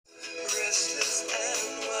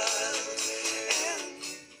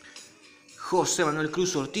José Manuel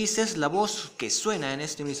Cruz Ortiz es la voz que suena en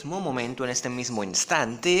este mismo momento, en este mismo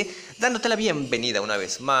instante, dándote la bienvenida una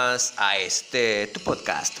vez más a tu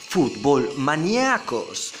podcast, Fútbol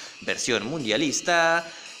Maníacos, versión mundialista.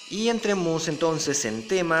 Y entremos entonces en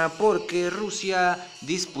tema porque Rusia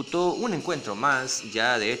disputó un encuentro más,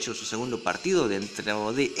 ya de hecho su segundo partido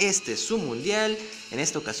dentro de su mundial, en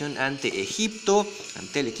esta ocasión ante Egipto,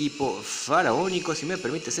 ante el equipo faraónico, si me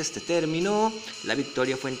permites este término. La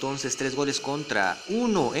victoria fue entonces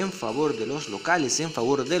 3-1 en favor de los locales, en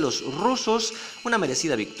favor de los rusos, una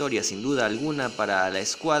merecida victoria sin duda alguna para la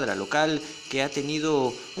escuadra local que ha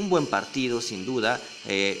tenido un buen partido sin duda.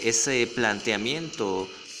 Ese planteamiento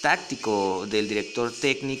táctico del director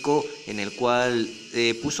técnico en el cual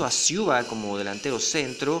puso a Siuba como delantero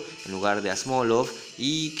centro en lugar de Asmolov,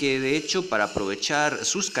 y que de hecho para aprovechar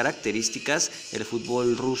sus características el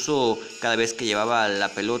fútbol ruso cada vez que llevaba la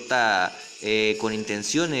pelota con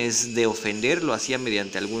intenciones de ofender lo hacía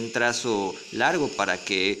mediante algún trazo largo para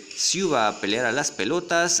que Siuba peleara las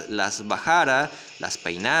pelotas, las bajara, las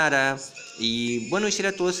peinara y bueno,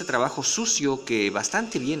 hiciera todo ese trabajo sucio que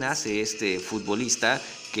bastante bien hace este futbolista,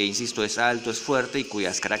 que insisto es alto, es fuerte y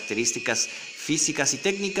cuyas características físicas y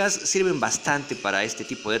técnicas sirven bastante para este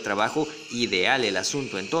tipo de trabajo. Ideal el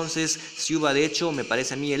asunto. Entonces Siuba de hecho me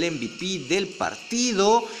parece a mí el MVP del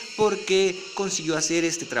partido porque consiguió hacer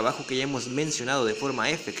este trabajo que ya hemos mencionado de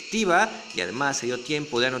forma efectiva y además se dio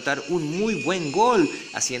tiempo de anotar un muy buen gol,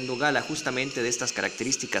 haciendo gala justamente de estas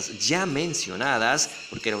características ya mencionadas,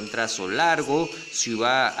 porque era un trazo largo.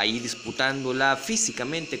 Siuba ahí disputándola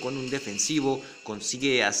físicamente con un defensivo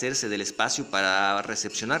consigue hacerse del espacio para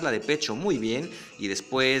recepcionarla de pecho muy bien y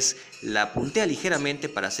después la puntea ligeramente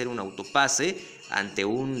para hacer un autopase ante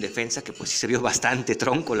un defensa que pues sí se vio bastante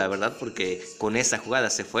tronco, la verdad, porque con esa jugada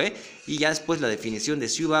se fue. Y ya después la definición de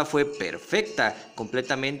Siuba fue perfecta,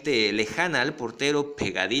 completamente lejana al portero,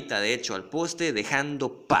 pegadita de hecho al poste,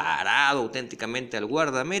 dejando parado auténticamente al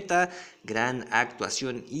guardameta. Gran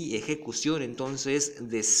actuación y ejecución entonces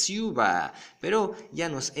de Siuba. Pero ya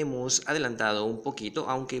nos hemos adelantado un poquito,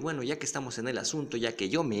 aunque bueno, ya que estamos en el asunto, ya que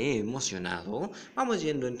yo me he emocionado, vamos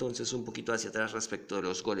yendo entonces un poquito hacia atrás respecto de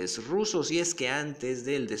los goles rusos. Y es que antes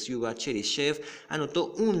del de Siuba, Cheryshev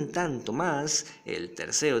anotó un tanto más, el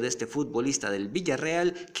tercero de este futbolista del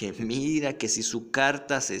Villarreal, que mira que si su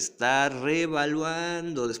carta se está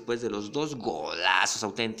revaluando después de los dos golazos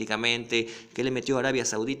auténticamente que le metió Arabia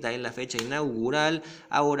Saudita en la fecha inaugural,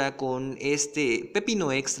 ahora con este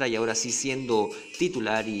pepino extra y ahora sí siendo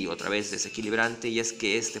titular y otra vez desequilibrante. Y es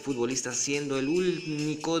que este futbolista, siendo el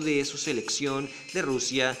único de su selección de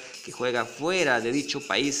Rusia que juega fuera de dicho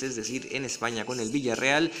país, es decir, en España con el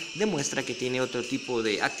Villarreal, demuestra que tiene otro tipo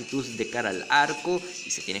de actitud de cara al arco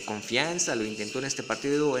y se tiene confianza. Lo intentó en este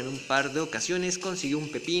partido en un par de ocasiones, consiguió un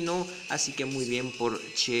pepino, así que muy bien por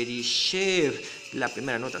Cheryshev. La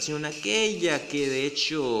primera anotación, aquella que de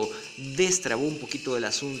hecho destrabó un poquito el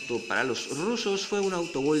asunto para los rusos, fue un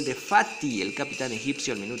autogol de Fatih, el capitán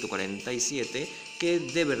egipcio, al minuto 47, que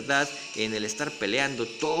de verdad en el estar peleando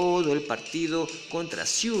todo el partido contra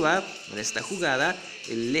Siuba en esta jugada,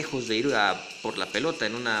 lejos de ir por la pelota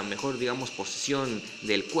en una mejor, digamos, posición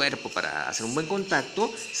del cuerpo para hacer un buen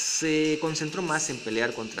contacto, se concentró más en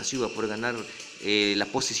pelear contra Siuba por ganar la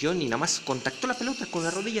posición y nada más contactó la pelota con la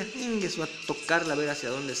rodilla, empezó a tocarla a ver hacia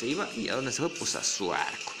dónde se iba y a dónde se fue, pues a su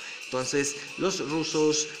arco. Entonces los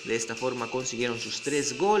rusos de esta forma consiguieron sus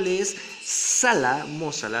 3 goles.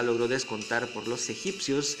 Mo Salah logró descontar por los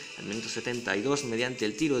egipcios al minuto 72 mediante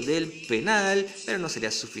el tiro del penal, pero no sería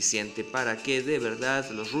suficiente para que de verdad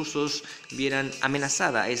los rusos vieran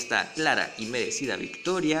amenazada esta clara y merecida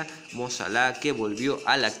victoria. Mo Salah, que volvió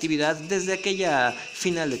a la actividad desde aquella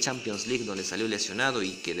final de Champions League donde salió lesionado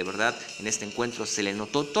y que de verdad en este encuentro se le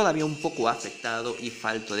notó todavía un poco afectado y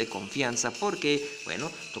falto de confianza porque, bueno,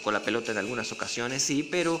 tocó la pelota en algunas ocasiones, sí,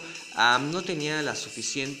 pero no tenía la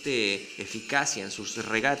suficiente eficacia en sus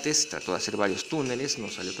regates. Trató de hacer varios túneles, no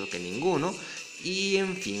salió creo que ninguno. Y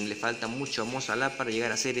en fin, le falta mucho a Mo Salah para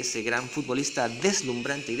llegar a ser ese gran futbolista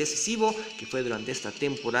deslumbrante y decisivo que fue durante esta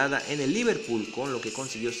temporada en el Liverpool, con lo que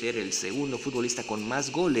consiguió ser el segundo futbolista con más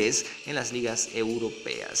goles en las ligas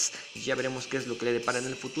europeas. Ya veremos qué es lo que le depara en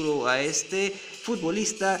el futuro a este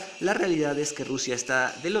futbolista. La realidad es que Rusia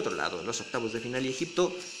está del otro lado, en los octavos de final, y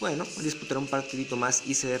Egipto, bueno, disputará un partidito más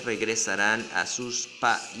y se regresarán a sus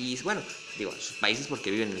países. Bueno, digo, sus países porque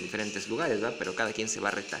viven en diferentes lugares, ¿verdad? Pero cada quien se va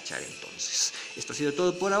a retachar entonces. Esto ha sido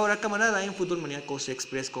todo por ahora, camarada, en Fútbol Maníacos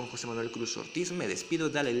Express con José Manuel Cruz Ortiz. Me despido,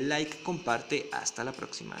 dale like, comparte, hasta la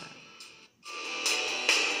próxima.